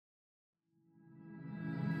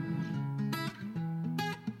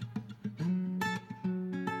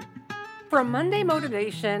From Monday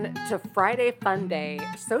motivation to Friday fun day,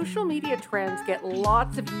 social media trends get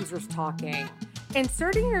lots of users talking.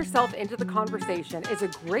 Inserting yourself into the conversation is a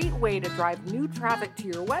great way to drive new traffic to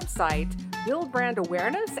your website, build brand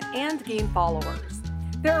awareness, and gain followers.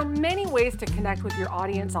 There are many ways to connect with your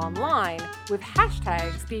audience online, with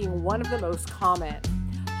hashtags being one of the most common.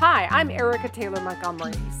 Hi, I'm Erica Taylor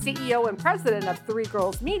Montgomery, CEO and president of Three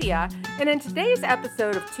Girls Media, and in today's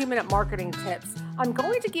episode of 2-Minute Marketing Tips, I'm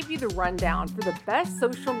going to give you the rundown for the best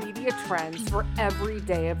social media trends for every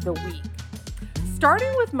day of the week.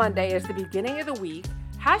 Starting with Monday as the beginning of the week,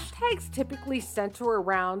 hashtags typically center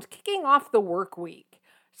around kicking off the work week.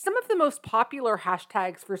 Some of the most popular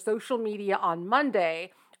hashtags for social media on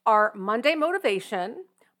Monday are Monday Motivation,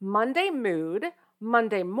 Monday Mood,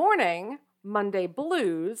 Monday Morning, Monday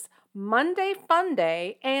Blues, Monday Fun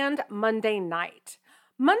Day, and Monday Night.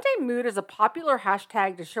 Monday Mood is a popular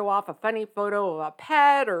hashtag to show off a funny photo of a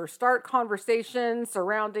pet or start conversations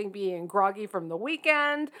surrounding being groggy from the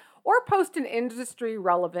weekend or post an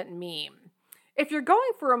industry-relevant meme. If you're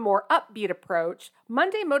going for a more upbeat approach,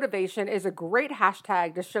 Monday Motivation is a great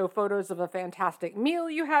hashtag to show photos of a fantastic meal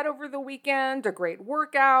you had over the weekend, a great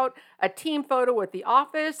workout, a team photo at the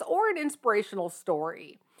office, or an inspirational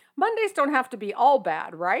story. Mondays don't have to be all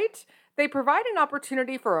bad, right? They provide an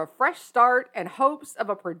opportunity for a fresh start and hopes of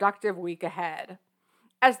a productive week ahead.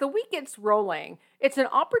 As the week gets rolling, it's an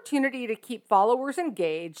opportunity to keep followers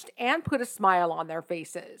engaged and put a smile on their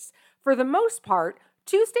faces. For the most part,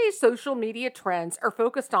 Tuesday's social media trends are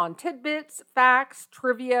focused on tidbits, facts,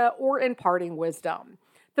 trivia, or imparting wisdom.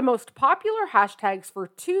 The most popular hashtags for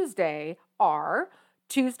Tuesday are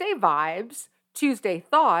Tuesday Vibes, Tuesday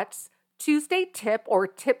Thoughts, Tuesday Tip or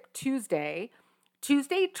Tip Tuesday,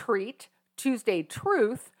 Tuesday Treat, Tuesday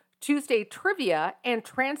Truth, Tuesday Trivia, and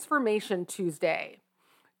Transformation Tuesday.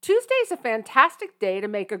 Tuesday is a fantastic day to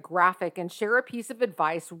make a graphic and share a piece of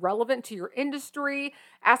advice relevant to your industry,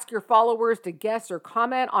 ask your followers to guess or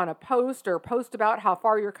comment on a post, or post about how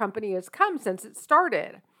far your company has come since it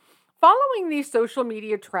started. Following these social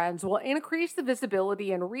media trends will increase the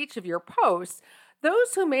visibility and reach of your posts.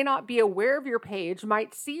 Those who may not be aware of your page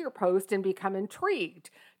might see your post and become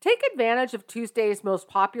intrigued. Take advantage of Tuesday's most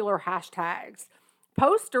popular hashtags.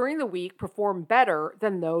 Posts during the week perform better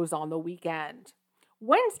than those on the weekend.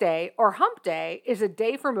 Wednesday, or Hump Day, is a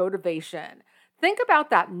day for motivation. Think about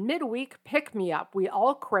that midweek pick-me-up we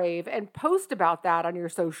all crave and post about that on your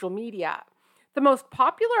social media. The most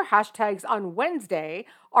popular hashtags on Wednesday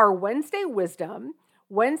are Wednesday Wisdom,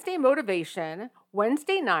 Wednesday Motivation,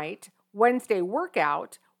 Wednesday Night, Wednesday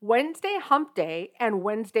Workout, Wednesday Hump Day, and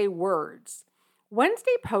Wednesday Words.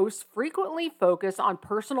 Wednesday posts frequently focus on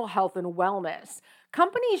personal health and wellness.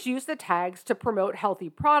 Companies use the tags to promote healthy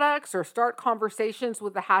products or start conversations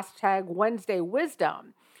with the hashtag Wednesday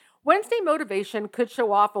Wisdom. Wednesday Motivation could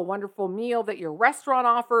show off a wonderful meal that your restaurant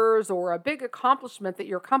offers or a big accomplishment that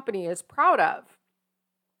your company is proud of.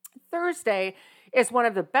 Thursday is one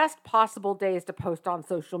of the best possible days to post on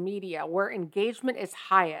social media, where engagement is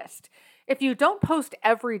highest. If you don't post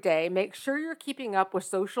every day, make sure you're keeping up with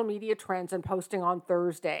social media trends and posting on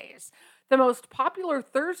Thursdays. The most popular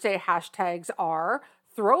Thursday hashtags are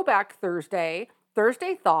Throwback Thursday,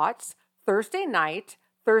 Thursday Thoughts, Thursday Night,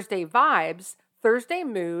 Thursday Vibes, Thursday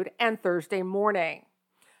Mood, and Thursday Morning.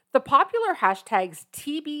 The popular hashtags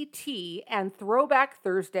TBT and Throwback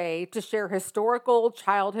Thursday to share historical,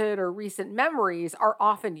 childhood, or recent memories are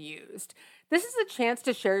often used. This is a chance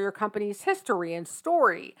to share your company's history and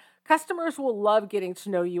story. Customers will love getting to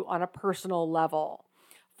know you on a personal level.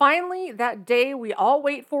 Finally, that day we all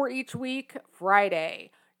wait for each week,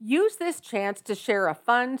 Friday. Use this chance to share a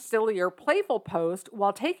fun, silly, or playful post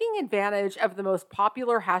while taking advantage of the most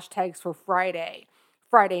popular hashtags for Friday.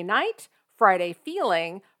 Friday Night, Friday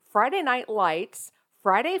Feeling, Friday Night Lights,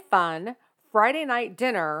 Friday Fun, Friday Night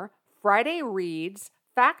Dinner, Friday Reads,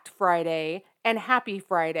 Fact Friday, and Happy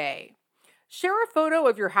Friday. Share a photo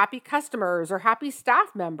of your happy customers or happy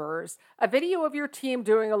staff members, a video of your team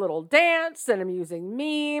doing a little dance, an amusing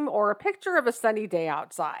meme, or a picture of a sunny day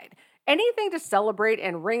outside. Anything to celebrate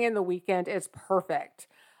and ring in the weekend is perfect.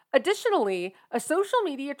 Additionally, a social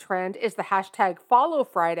media trend is the hashtag Follow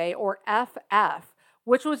Friday or FF,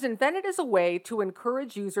 which was invented as a way to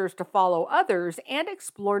encourage users to follow others and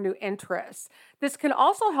explore new interests. This can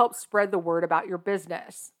also help spread the word about your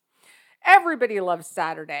business. Everybody loves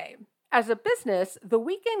Saturday. As a business, the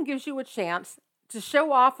weekend gives you a chance to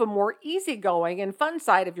show off a more easygoing and fun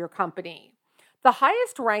side of your company. The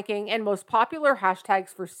highest ranking and most popular hashtags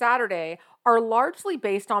for Saturday are largely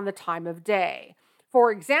based on the time of day. For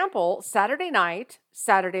example, Saturday night,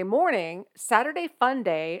 Saturday morning, Saturday fun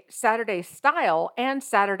day, Saturday style, and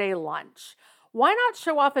Saturday lunch. Why not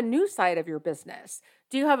show off a new side of your business?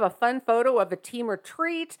 Do you have a fun photo of a team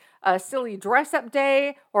retreat, a silly dress up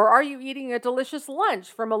day, or are you eating a delicious lunch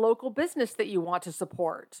from a local business that you want to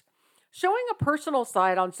support? Showing a personal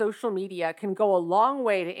side on social media can go a long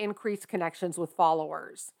way to increase connections with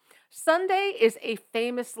followers. Sunday is a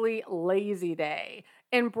famously lazy day.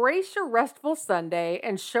 Embrace your restful Sunday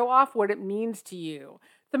and show off what it means to you.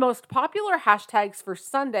 The most popular hashtags for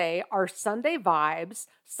Sunday are Sunday vibes,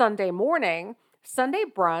 Sunday morning, Sunday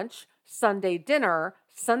brunch, Sunday dinner,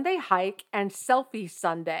 Sunday hike, and selfie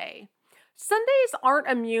Sunday. Sundays aren't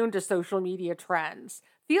immune to social media trends.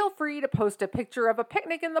 Feel free to post a picture of a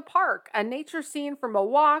picnic in the park, a nature scene from a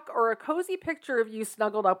walk, or a cozy picture of you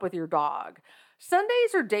snuggled up with your dog.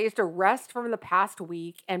 Sundays are days to rest from the past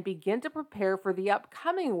week and begin to prepare for the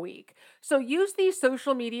upcoming week. So use these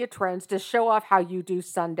social media trends to show off how you do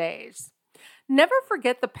Sundays. Never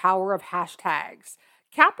forget the power of hashtags.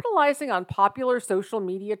 Capitalizing on popular social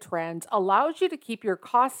media trends allows you to keep your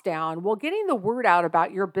costs down while getting the word out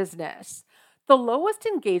about your business. The lowest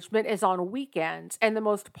engagement is on weekends, and the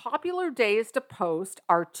most popular days to post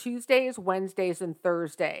are Tuesdays, Wednesdays, and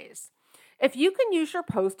Thursdays. If you can use your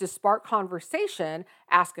post to spark conversation,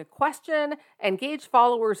 ask a question, engage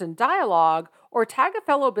followers in dialogue, or tag a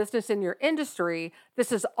fellow business in your industry,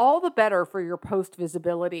 this is all the better for your post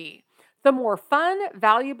visibility. The more fun,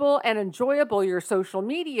 valuable, and enjoyable your social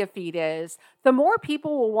media feed is, the more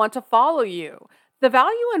people will want to follow you. The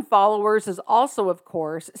value in followers is also, of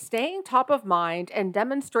course, staying top of mind and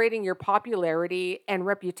demonstrating your popularity and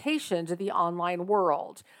reputation to the online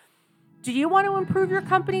world. Do you want to improve your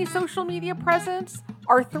company's social media presence?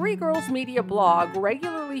 Our Three Girls Media blog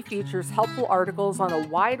regularly features helpful articles on a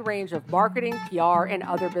wide range of marketing, PR, and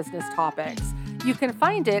other business topics. You can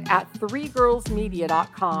find it at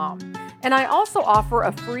threegirlsmedia.com. And I also offer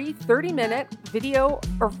a free 30-minute video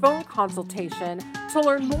or phone consultation to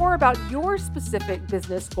learn more about your specific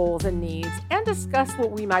business goals and needs and discuss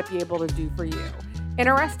what we might be able to do for you.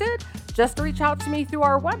 Interested? Just reach out to me through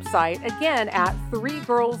our website, again at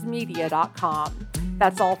threegirlsmedia.com.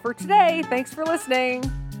 That's all for today. Thanks for listening.